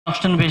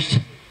tungsten-based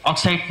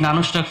oxide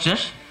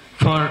nanostructures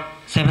for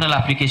several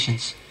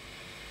applications.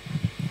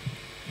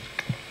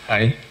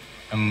 Hi,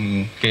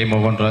 I'm K.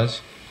 Mohan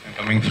Raj. I'm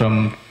coming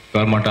from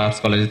Government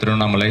Arts College,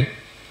 Tiruvannamalai.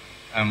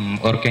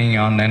 I'm working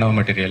on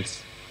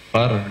nanomaterials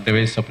for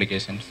device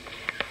applications.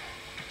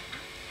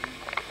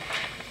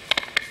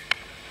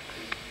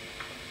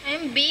 I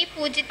am B.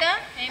 Pujita.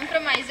 I am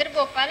from ISER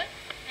Bhopal.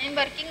 I am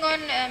working on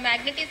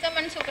magnetism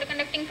and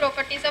superconducting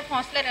properties of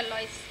Hostler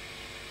alloys.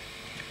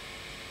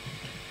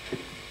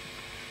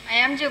 I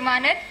am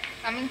Jumanat,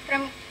 coming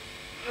from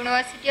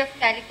University of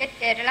Calicut,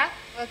 Kerala,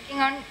 working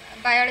on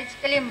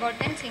biologically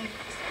important singles.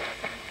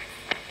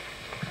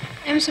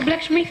 I am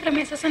Sublakshmi from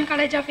SSN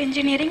College of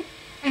Engineering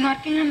and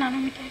working on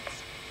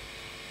nanomaterials.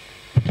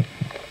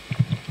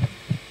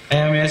 I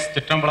am S.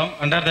 Chitrambalam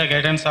under the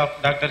guidance of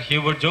Dr.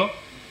 Hubert Joe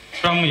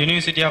from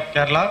University of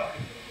Kerala.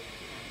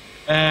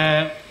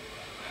 I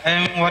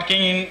am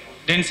working in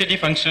density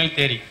functional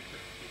theory.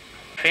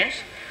 Friends,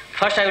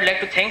 first I would like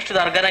to thanks to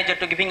the organizer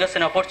to giving us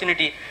an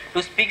opportunity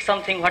to speak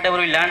something whatever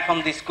we learned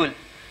from this school.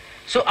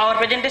 So our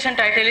presentation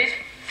title is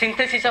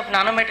Synthesis of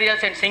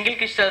Nanomaterials and Single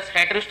Crystals,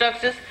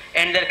 Heterostructures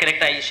and their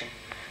Characterization.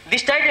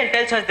 This title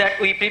tells us that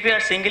we prepare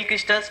single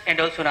crystals and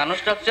also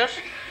nanostructures.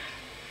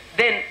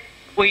 Then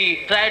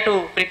we try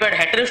to prepare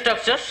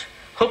heterostructures.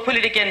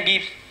 Hopefully they can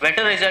give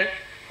better result,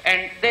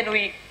 and then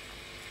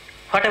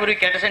whatever we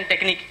characterization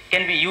technique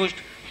can be used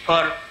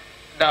for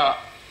the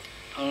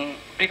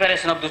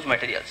preparation of those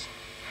materials.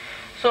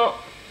 So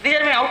these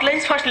are my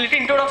outlines. First, little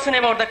introduction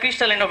about the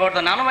crystal and about the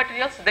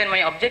nanomaterials, then my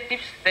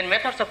objectives, then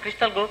methods of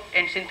crystal growth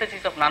and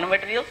synthesis of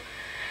nanomaterials,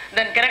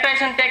 then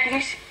characterization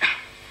techniques,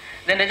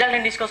 then result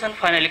and discussion,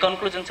 finally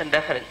conclusions and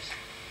reference.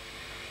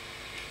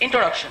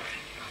 Introduction.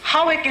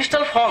 How a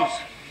crystal forms?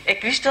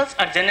 Crystals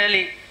are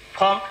generally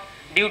formed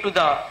due to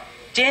the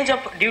change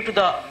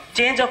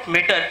of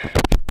matter.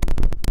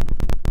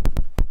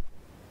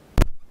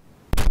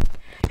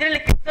 Generally,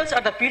 crystals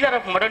are the pillar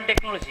of modern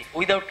technology.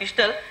 Without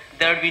crystal,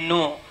 there would be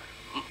no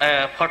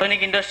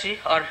photonic industry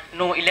or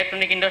no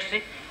electronic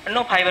industry, or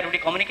no fiber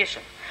optic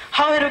communication.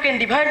 However, we can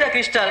divide the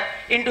crystal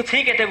into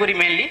three categories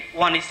mainly.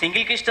 One is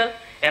single crystal,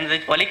 another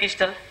is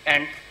polycrystal,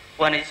 and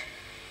one is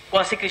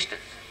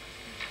quasi-crystals.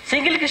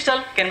 Single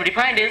crystal can be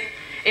defined as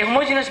a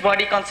homogeneous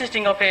body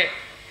consisting of a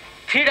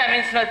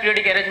three-dimensional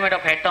periodic arrangement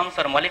of atoms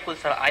or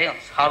molecules or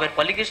ions. However,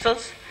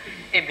 polycrystals,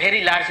 a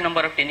very large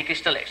number of tiny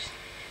crystallites,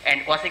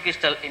 and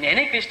quasi-crystal in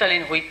any crystal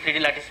in which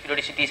 3D lattice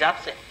periodicity is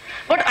absent.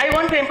 But I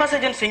want to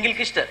emphasize on single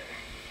crystal.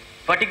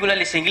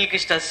 Particularly single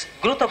crystals,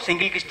 growth of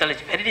single crystal is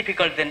very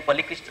difficult than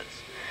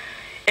polycrystals.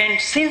 And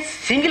since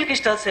single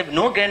crystals have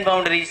no grain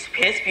boundaries,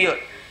 phase pure,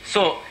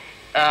 so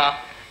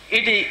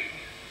it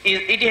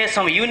has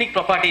some unique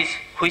properties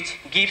which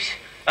gives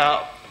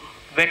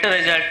better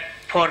result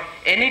for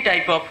any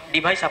type of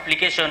device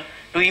application.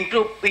 To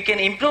improve, we can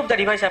improve the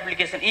device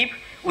application if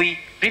we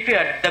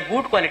prepare the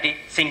good quality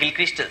single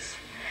crystals.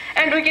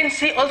 And we can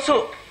see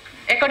also,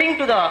 according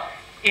to the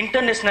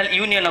International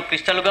Union of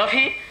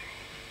Crystallography,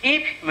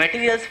 if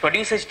materials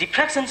produces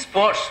diffraction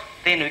spots,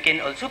 then we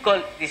can also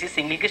call this is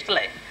single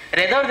crystalline.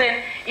 Rather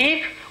than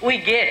if we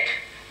get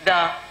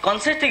the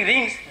concentric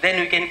rings, then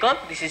we can call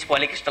this is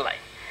polycrystalline.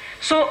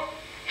 So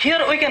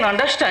here we can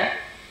understand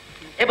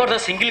about the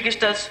single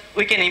crystals.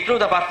 We can improve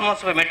the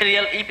performance of a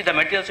material if the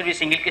material should be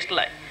single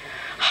crystalline.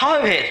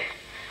 However,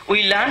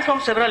 we learn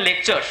from several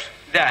lectures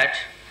that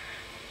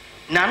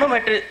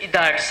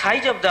that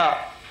size of the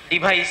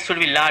device should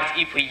be large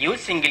if we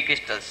use single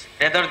crystals.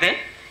 Rather than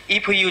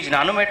if we use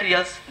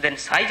nanomaterials, then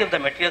size of the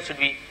material should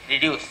be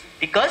reduced.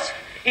 Because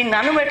in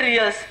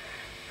nanomaterials,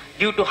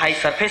 due to high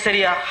surface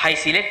area, high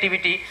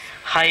selectivity,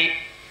 high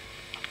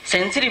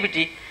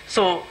sensitivity,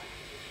 so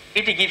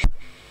it gives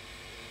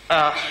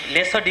a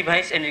lesser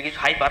device and it gives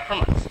high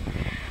performance.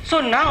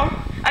 So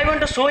now I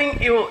want to show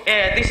you,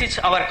 this is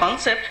our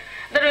concept,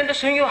 that I want to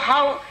show you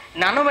how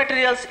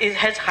nanomaterials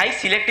has high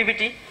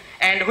selectivity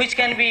and which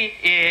can be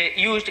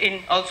used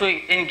also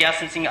in gas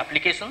sensing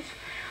applications.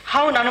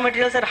 How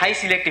nanomaterials are high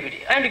selectivity.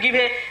 I am to give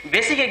a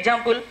basic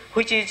example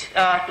which is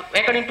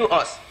according to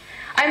us.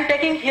 I am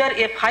taking here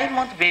a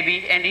 5-month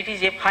baby and it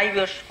is a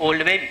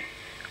 5-year-old baby,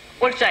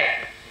 old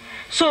child.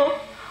 So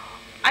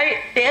I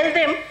tell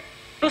them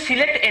to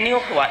select any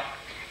of one.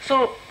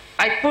 So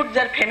I put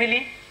their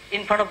family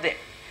in front of them.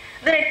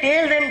 Then I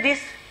tell them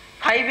this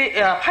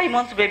 5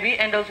 months baby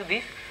and also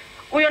this.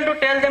 We want to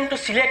tell them to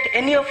select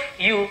any of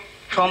you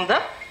from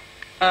the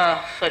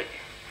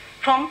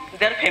from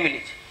their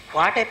families.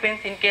 What happens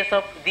in case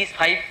of this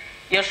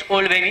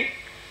 5-year-old baby?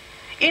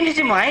 In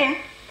his mind,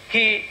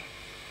 he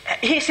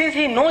since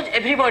he knows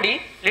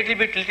everybody little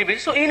bit,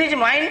 so in his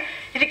mind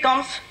he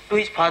comes to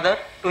his father,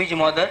 to his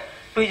mother,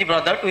 to his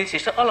brother, to his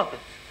sister, all of it.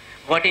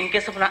 But in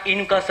case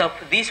of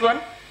this one,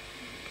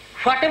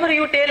 whatever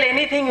you tell,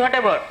 anything,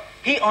 whatever,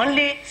 he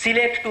only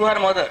select to her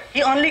mother.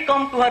 He only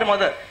come to her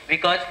mother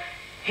because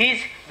he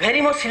is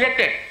very much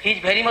selected. He is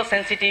very much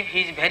sensitive.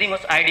 He is very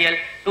much ideal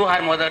to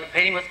her mother.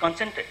 Very much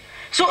concentrated.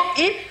 So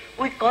if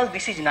we call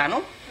this is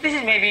nano, this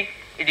is maybe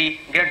the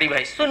great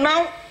device. So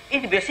now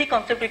in basic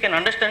concept we can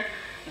understand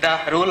the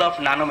role of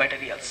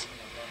nanomaterials.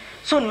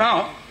 So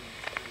now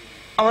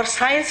our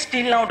science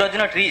till now does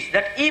not reach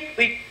that if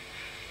we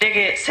take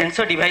a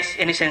sensor device,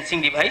 any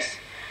sensing device,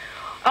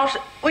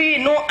 we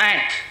know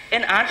an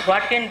ant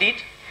what can do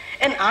it?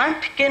 An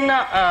ant can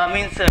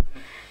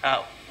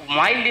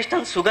mile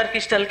distance sugar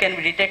crystal can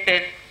be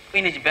detected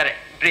in his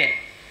brain.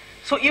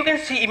 So you can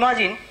see,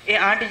 imagine a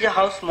ant is a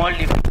how small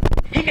device.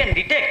 He can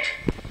detect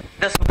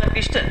the sugar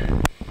crystal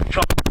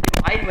from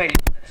mile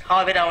distance.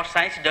 However, our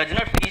science does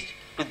not reach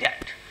to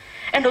that.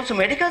 And also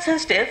medical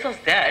science tells us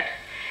that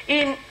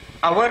in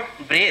our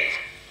breath,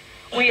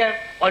 we are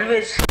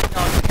always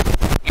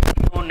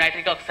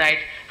nitric oxide,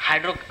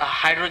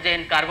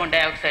 hydrogen, carbon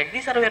dioxide,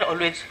 these are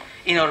always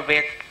in our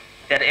breath,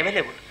 they are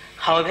available.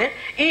 However,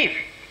 if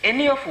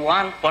any of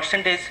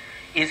 1%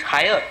 is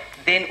higher,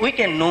 then we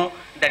can know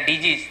the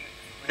disease,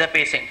 the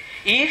patient.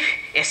 If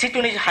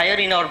acetone is higher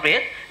in our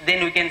breath,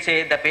 then we can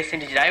say the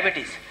patient is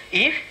diabetes.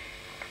 If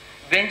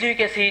benzoic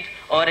acid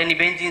or any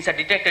benzenes are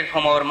detected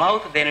from our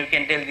mouth, then we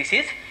can tell this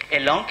is a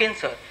lung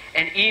cancer.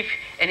 And if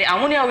any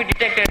ammonia we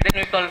detected,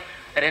 then we call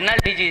renal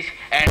disease.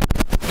 And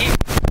if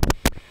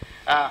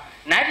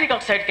nitric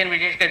oxide can be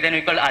detected, then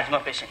we call asthma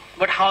patient.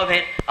 But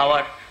however,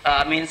 our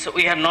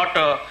we have not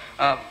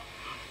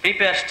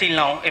prepared still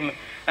now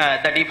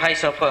the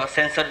device of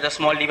sensor, the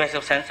small device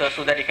of sensor,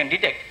 so that you can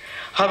detect.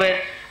 However,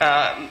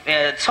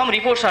 some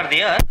reports are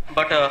there,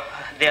 but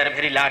they are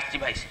very large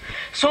device.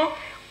 So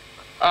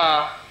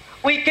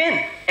we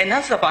can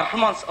enhance the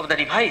performance of the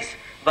device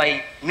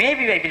by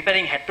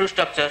preparing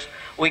heterostructures.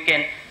 We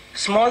can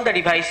small the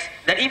device,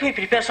 that if we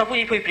prepare, suppose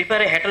if we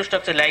prepare a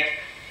heterostructure like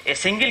a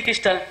single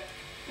crystal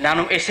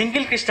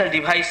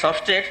device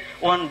substrate,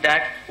 on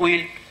that we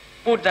will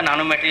put the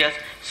nanomaterials.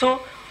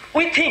 So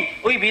we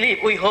think, we believe,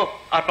 we hope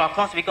our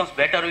performance becomes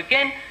better. We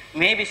can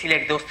maybe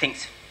select those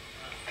things.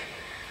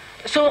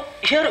 So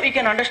here we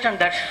can understand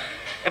that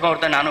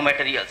about the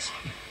nanomaterials.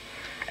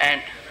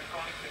 And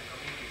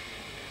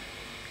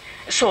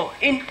so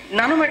in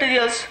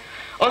nanomaterials,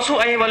 also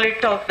I have already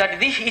talked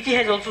that it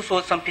has also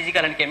shown some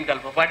physical and chemical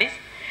properties.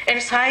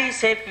 And size,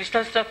 shape,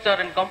 crystal structure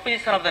and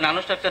composition of the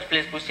nanostructure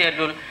plays crucial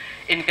role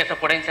in case of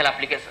potential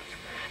applications.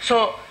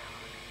 So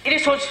it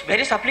shows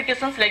various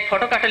applications like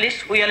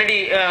photocatalyst. We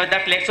already,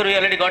 that lecture we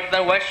already got the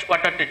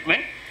wastewater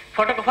treatment.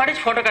 What is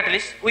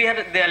photocatalyst? We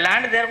have the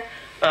land there,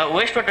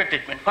 wastewater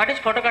treatment. What is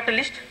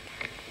photocatalyst?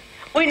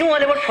 We know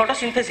all about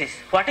photosynthesis.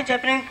 What is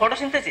happening in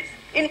photosynthesis?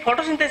 In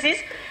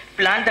photosynthesis,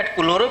 plant that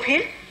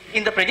chlorophyll,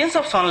 in the presence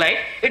of sunlight,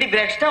 it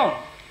breaks down.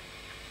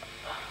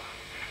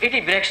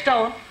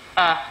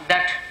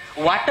 That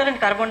water and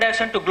carbon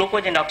dioxide to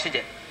glucose and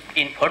oxygen.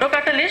 In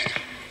photocatalyst,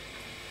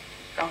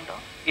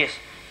 yes,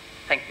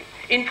 thank you.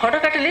 In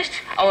photocatalyst,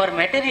 our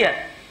material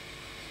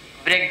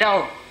break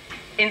down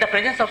in the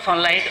presence of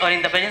sunlight or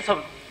in the presence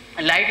of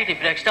light. It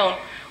breaks down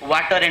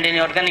water and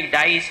any organic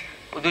dyes.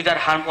 Those are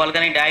harmful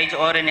organic dyes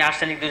or any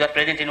arsenic. Those are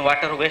present in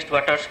water,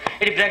 wastewaters.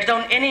 It breaks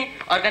down any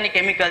organic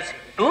chemicals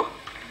to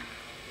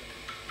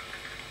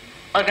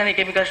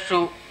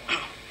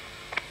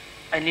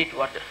I need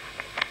water.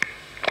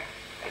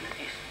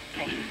 Yes,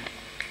 thank you.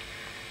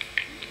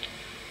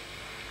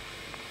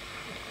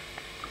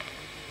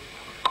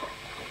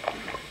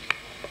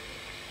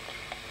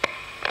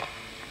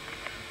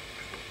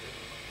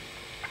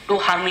 To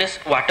harmless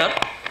water,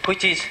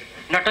 which is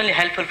not only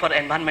helpful for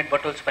environment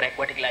but also for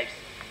aquatic lives.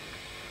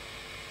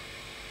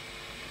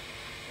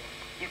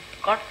 You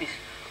got this?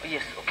 Oh,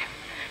 yes, okay.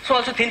 So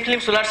also thin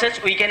film solar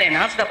cells, we can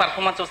enhance the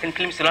performance of thin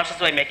film solar cells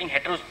by making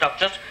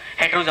heterostructures,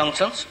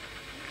 heterojunctions,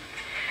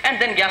 and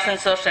then gas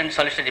sensors and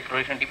solid state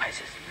deprivation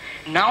devices.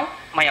 Now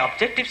my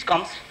objectives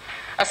comes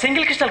a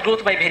single crystal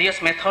growth by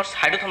various methods,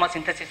 hydrothermal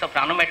synthesis of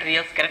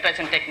nanomaterials,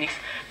 characterization techniques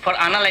for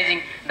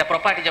analyzing the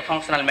properties of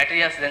functional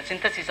materials, then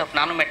synthesis of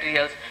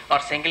nanomaterials or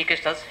single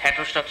crystals,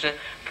 heterostructure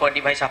for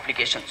device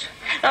applications.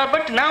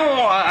 But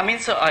now,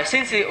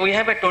 since we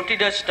have a 20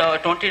 dose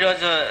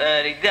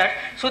there,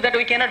 so that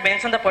we cannot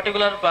mention the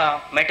particular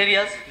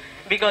materials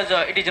because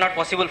it is not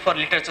possible for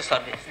literature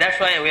surveys. That's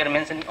why we are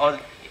mentioning all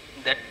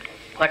that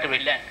what we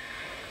learned.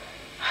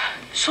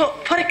 So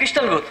for a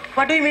crystal growth,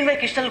 what do you mean by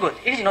crystal growth?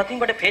 It is nothing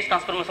but a phase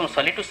transformation from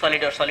solid to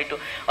solid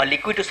or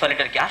liquid to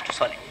solid or gas to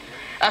solid.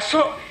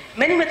 So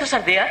many methods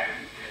are there,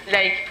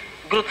 like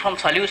growth from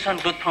solution,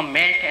 growth from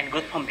melt and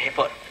growth from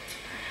vapor.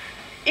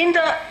 In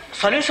the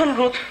solution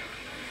growth,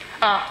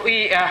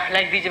 we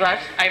like these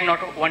words, I am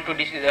not want to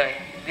these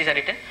are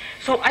written.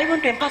 So I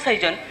want to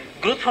emphasize on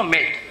growth from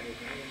melt.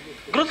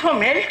 Growth from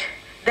melt,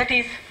 that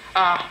is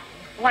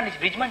one is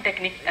Bridgman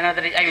technique,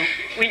 another is I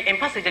will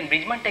emphasize on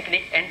Bridgman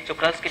technique and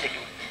Czochralski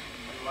technique.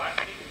 Last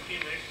 15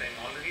 minutes time,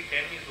 already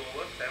 10 is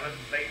over, 7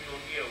 slides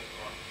only have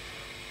gone.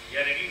 You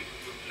are ready,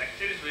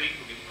 lecture is very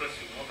good,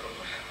 impressive, no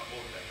trouble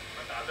about that.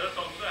 But others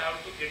also have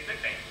to get the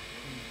time.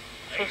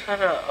 Right? So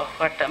sir,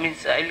 what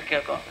means I will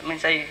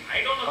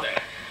I don't know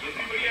that.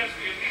 Everybody has,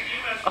 every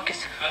team has okay,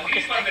 sir. agree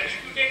Okay, for thank that. you.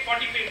 If you take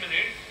 45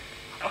 minutes,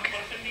 some Okay.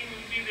 person team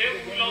will be there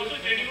who will also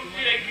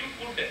genuinely like you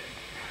put.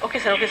 Okay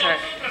sir, okay He will sir.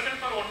 also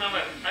present for 1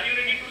 hour. Are you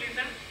ready to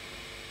listen?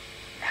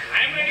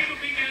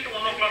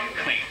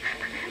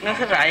 No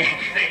sir,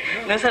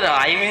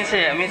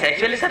 means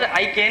actually sir,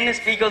 I can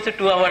speak also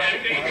 2 hours.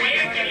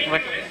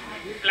 But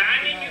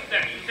planning is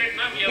that you said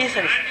now we have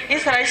planned.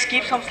 Yes sir, I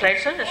skip some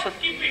slides sir. So,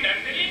 Keep it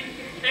actually.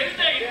 Tell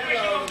the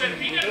information of the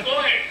thing and go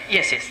ahead.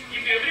 yes. If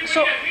everybody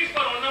So- agrees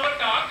for 1 hour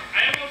talk,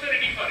 I am also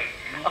ready for it.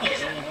 Okay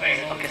sir.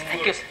 Right? Okay,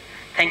 thank you sir.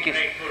 Thank you sir.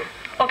 Right, good.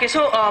 Okay,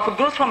 so for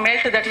growth from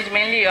melt, that is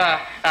mainly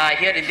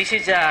here. This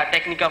is a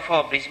technique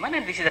of Bridgman,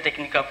 and this is a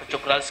technique of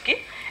Chokralski.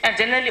 And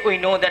generally, we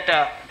know that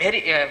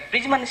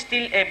Bridgman is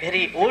still a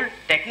very old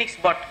techniques,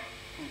 but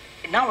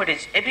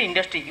nowadays every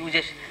industry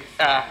uses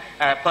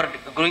for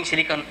growing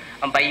silicon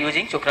by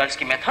using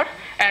Chokralski method.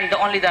 And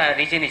only the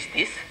reason is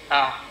this: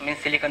 means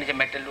silicon is a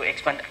metal to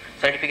expand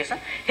certification.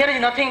 Here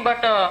is nothing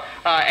but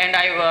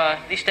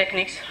these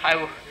techniques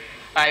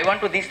I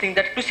want to this thing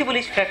that crucible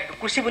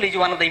is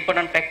one of the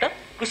important factor.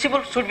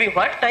 Crucible should be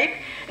what type?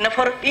 Now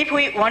if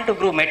we want to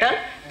grow metal,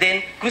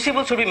 then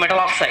crucible should be metal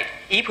oxide.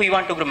 If we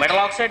want to grow metal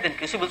oxide, then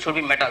crucible should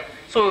be metal.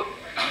 So,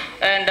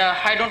 and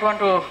I don't want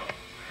to.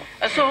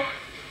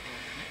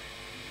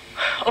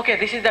 Okay,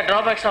 this is the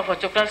drawbacks of a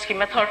Chokralski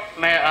method.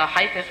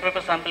 High phase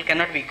paper sample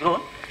cannot be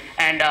grown,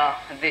 and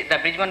the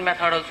Bridgman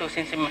method also,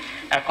 since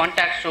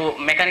contact, so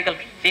mechanical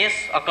phase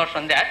occurs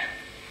on that.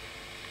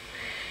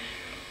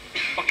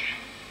 Okay.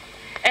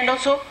 And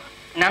also,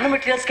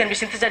 nanomaterials can be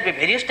synthesized by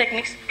various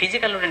techniques,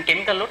 physical load and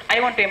chemical load.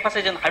 I want to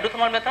emphasize on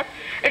hydrothermal method.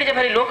 It is a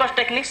very low cost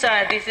technique.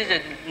 This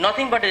is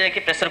nothing but like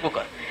a pressure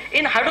cooker.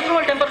 In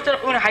hydrothermal temperature,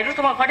 in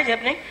hydrothermal, what is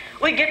happening?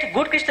 We get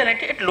good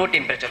crystallinity at low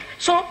temperature.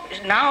 So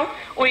now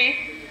we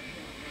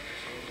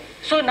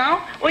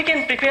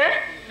can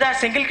prepare the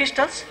single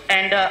crystals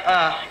and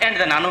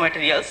the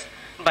nanomaterials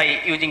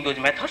by using those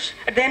methods.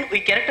 Then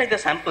we characterize the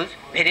samples,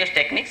 various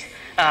techniques.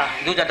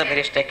 Those are the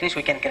various techniques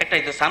we can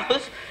characterize the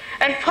samples.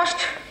 And first,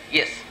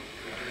 yes.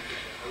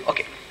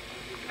 Okay.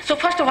 So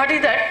first, what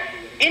is that?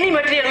 Any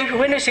material,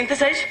 when we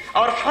synthesize,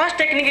 our first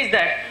technique is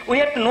that we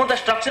have to know the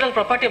structural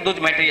property of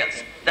those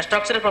materials. The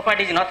structural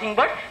property is nothing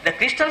but the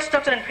crystal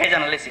structure and phase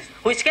analysis,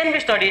 which can be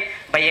studied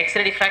by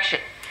X-ray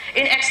diffraction.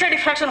 In X-ray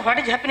diffraction, what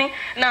is happening?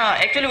 Now,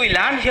 actually, we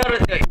learned here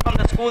from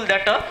the school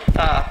that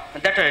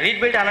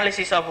read-built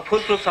analysis of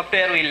foolproof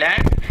software we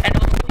learned, and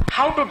also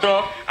how to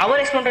draw our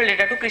experimental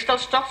data to crystal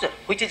structure,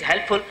 which is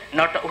helpful,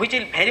 which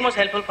is very much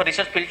helpful for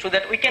research field, so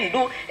that we can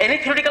do any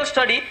theoretical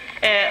study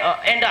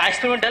and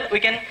experimental, we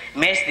can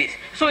match this.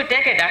 So we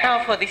take a data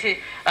of this is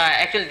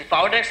actually the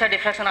power dioxide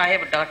diffraction. I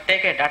have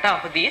take a data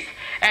of this,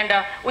 and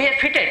we have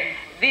fitted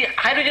the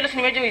high resolution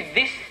image with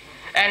this,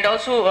 and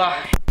also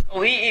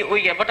we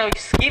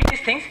skip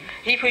these things.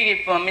 If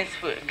we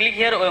click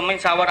here,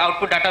 means our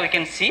output data we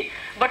can see.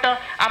 But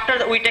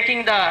after we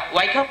taking the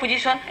y-curve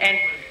position and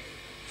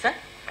sir.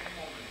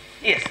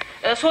 Yes,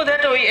 so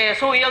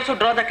we also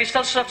draw the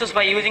crystal structures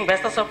by using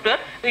Vesta software.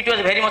 It was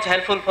very much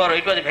helpful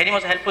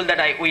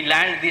that we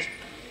learned this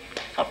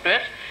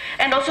software.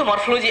 And also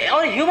morphology.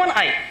 Our human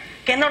eye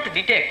cannot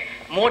detect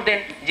more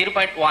than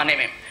 0.1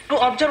 mm. To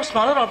observe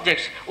smaller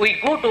objects,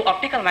 we go to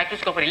optical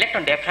microscope or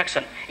electron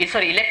diffraction.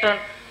 Electron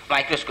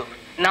microscope.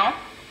 Now,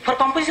 for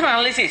compositional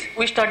analysis,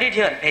 we studied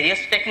here various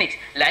techniques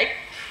like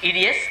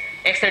EDS,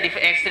 X-ray,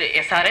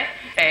 SRF,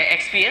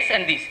 XPS,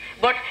 and these.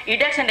 But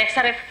EDX and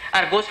XRF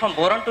goes from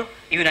boron to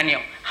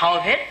uranium.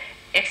 However,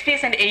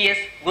 XPS and AES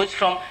goes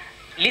from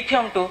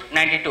lithium to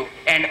 92,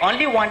 and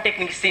only one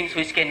technique seems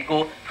which can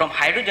go from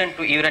hydrogen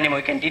to uranium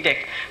we can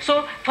detect.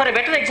 So, for a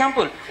better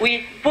example,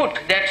 we put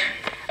that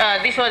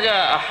this was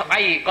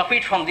I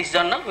copied from this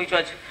journal, which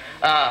was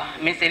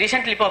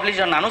recently published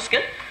on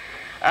nanoscale.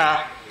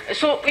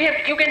 So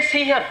you can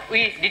see here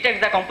we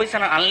detect the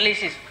compositional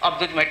analysis of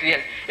those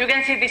materials. You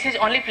can see this is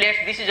only plates,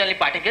 this is only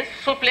particles.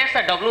 So plates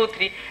are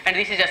WO3 and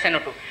this is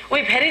SNO2.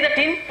 We vary the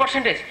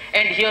 10%,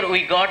 and here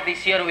we got this.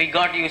 Here we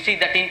got, you see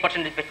the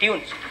 10%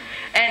 tunes.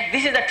 And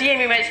this is the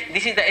TM image.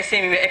 This is the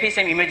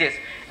FSM images.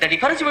 The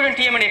difference between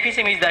TM and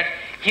FSM is that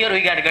here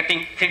we are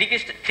getting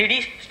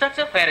 3D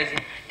structure, whereas in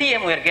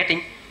TM we are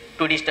getting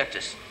 2D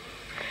structures.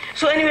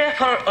 So anyway,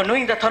 for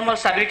knowing the thermal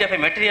stability of a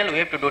material, we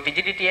have to do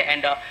TGDTA,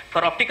 and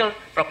for optical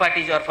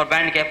properties or for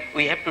band gap,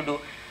 we have to do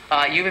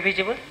UV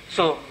visible.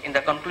 So in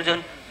the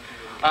conclusion,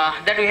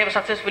 that we have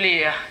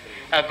successfully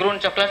grown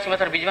Chokralski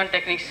method Bridgman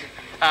techniques,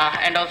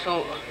 and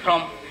also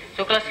from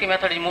Chokralski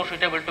method is more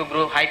suitable to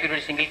grow high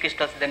purity single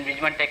crystals than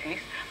Bridgman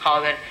techniques.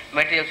 However,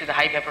 materials with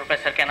high vapor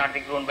pressure cannot be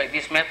grown by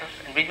these methods.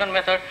 And Bridgman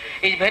method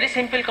is very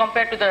simple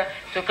compared to the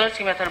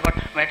Chokralski method, but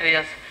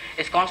materials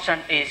is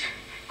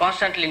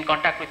constantly in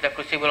contact with the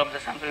crucible of the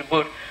sample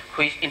board,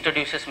 which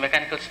introduces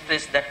mechanical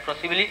stress that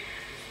possibly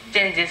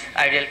changes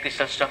ideal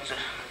crystal structure.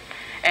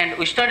 And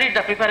we studied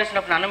the preparation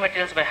of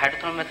nanomaterials by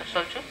hydrothermal methods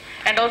also.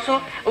 And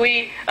also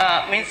we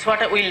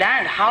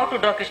learned how to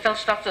draw crystal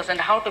structures and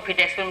how to fit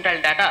experimental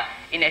data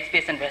in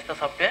XPS and Vesta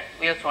software.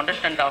 We also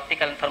understand the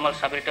optical and thermal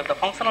stability of the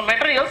functional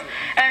materials,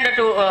 and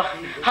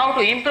how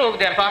to improve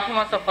their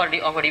performance of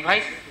a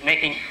device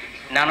making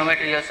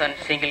nanomaterials and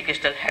single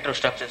crystal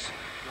heterostructures.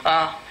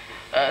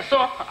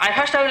 So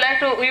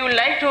we would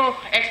like to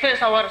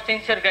express our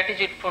sincere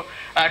gratitude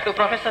to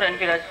Professor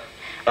N.P. Raj.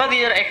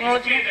 These are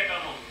acknowledgement.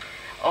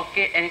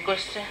 Okay, any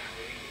question?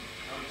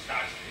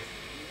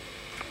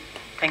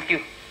 Thank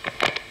you.